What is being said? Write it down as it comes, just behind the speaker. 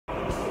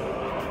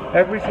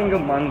Every single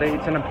Monday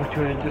it's an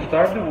opportunity to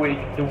start the week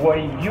the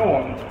way you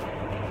want,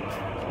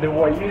 the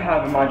way you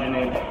have imagined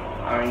it.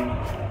 I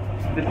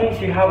mean, the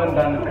things you haven't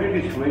done the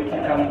previous week,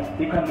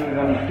 you can do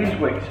them this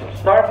week. So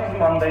start this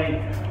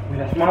Monday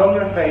with a smile on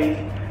your face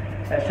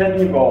and set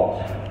new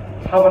goals.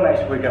 Have a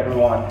nice week,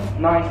 everyone.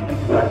 Nice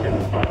and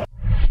productive.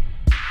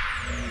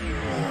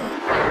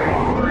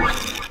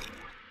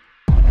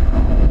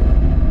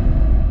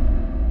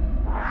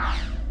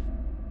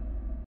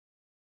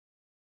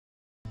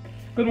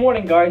 Good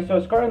morning, guys. So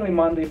it's currently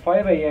Monday,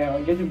 5 a.m.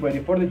 I'm getting ready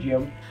for the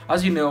gym.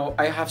 As you know,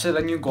 I have set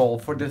a new goal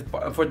for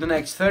the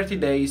next 30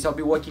 days. I'll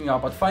be waking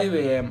up at 5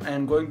 a.m.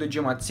 and going to the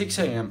gym at 6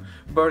 a.m.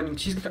 burning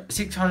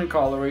 600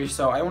 calories.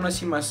 So I want to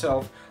see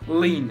myself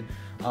lean.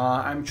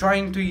 I'm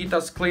trying to eat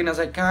as clean as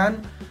I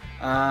can.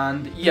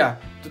 And yeah,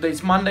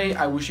 today's Monday.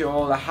 I wish you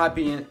all a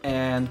happy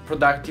and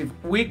productive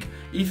week.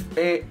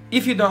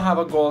 If you don't have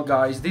a goal,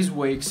 guys, this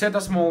week, set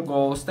a small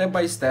goal step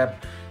by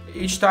step.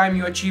 Each time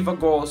you achieve a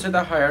goal, set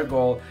a higher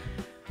goal.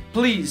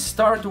 Please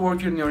start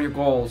working on your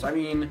goals. I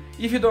mean,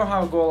 if you don't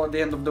have a goal at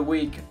the end of the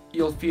week,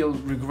 you'll feel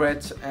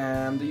regret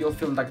and you'll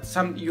feel like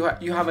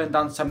you haven't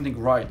done something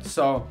right.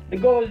 So the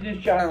goal of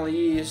this channel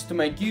is to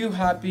make you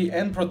happy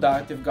and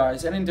productive,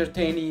 guys, and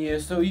entertaining you,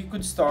 so you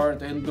could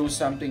start and do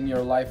something in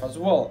your life as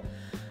well.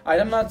 I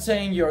am not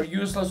saying you're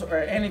useless or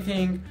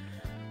anything.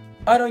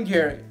 I don't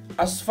care.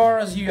 As far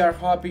as you are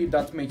happy,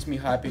 that makes me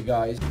happy,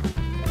 guys.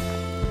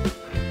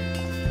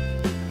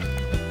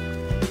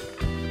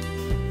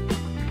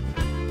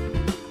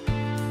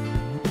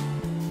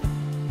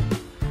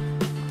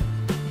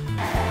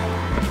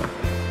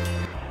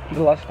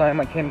 The last time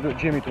I came to the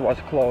gym it was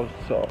closed,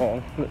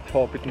 so let's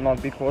hope it will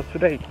not be closed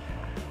today.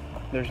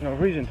 There's no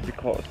reason to be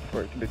closed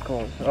for it to be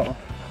closed, so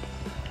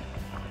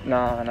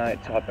nah,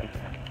 it's open.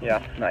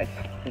 Yeah, nice.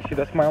 You see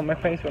the smile on my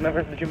face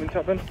whenever the gym is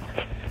open?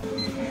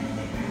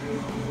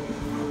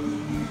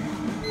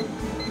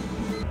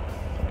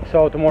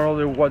 So tomorrow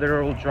the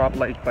weather will drop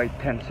like by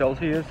 10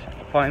 Celsius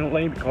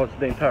finally, because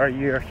the entire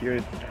year here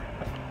it's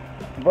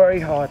very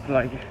hot.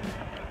 Like,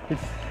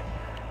 it's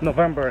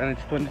November and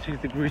it's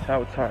 26 degrees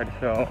outside,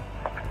 so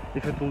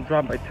if it will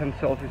drop by 10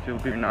 Celsius it will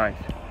be nice.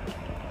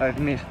 I've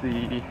missed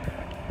the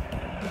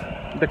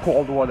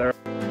cold weather.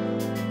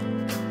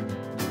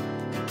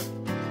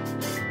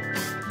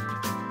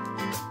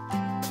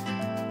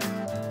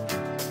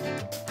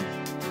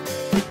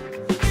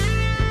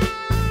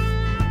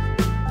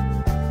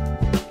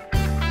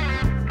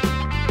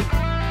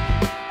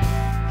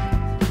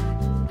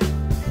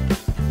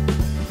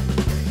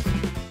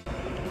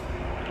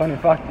 Funny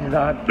fact is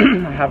that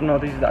I have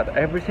noticed that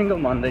every single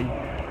Monday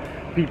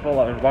people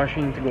are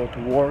rushing to go to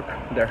work.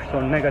 They're so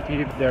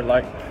negative. They're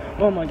like,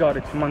 oh my god,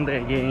 it's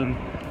Monday again,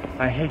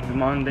 I hate the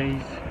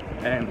Mondays,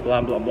 and blah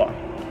blah blah.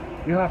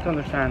 You have to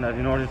understand that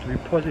in order to be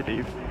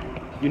positive,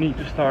 you need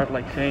to start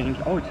like saying,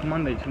 oh, it's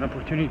Monday, it's an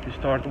opportunity to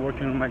start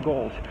working on my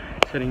goals,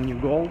 setting new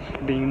goals,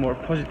 being more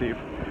positive,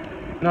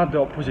 not the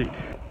opposite.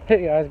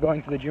 Hey guys,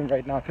 going to the gym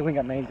right now, feeling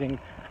amazing.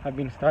 I've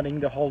been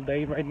studying the whole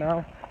day right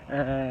now,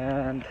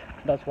 and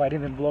that's why I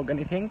didn't vlog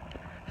anything.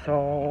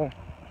 So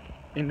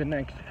in the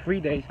next 3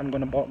 days I'm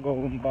gonna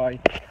go and buy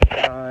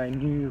a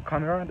new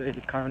camera, the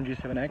Canon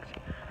G7X.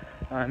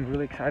 I'm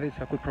really excited,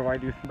 so I could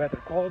provide you with better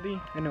quality.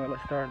 Anyway,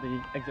 let's start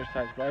the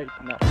exercise right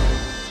now.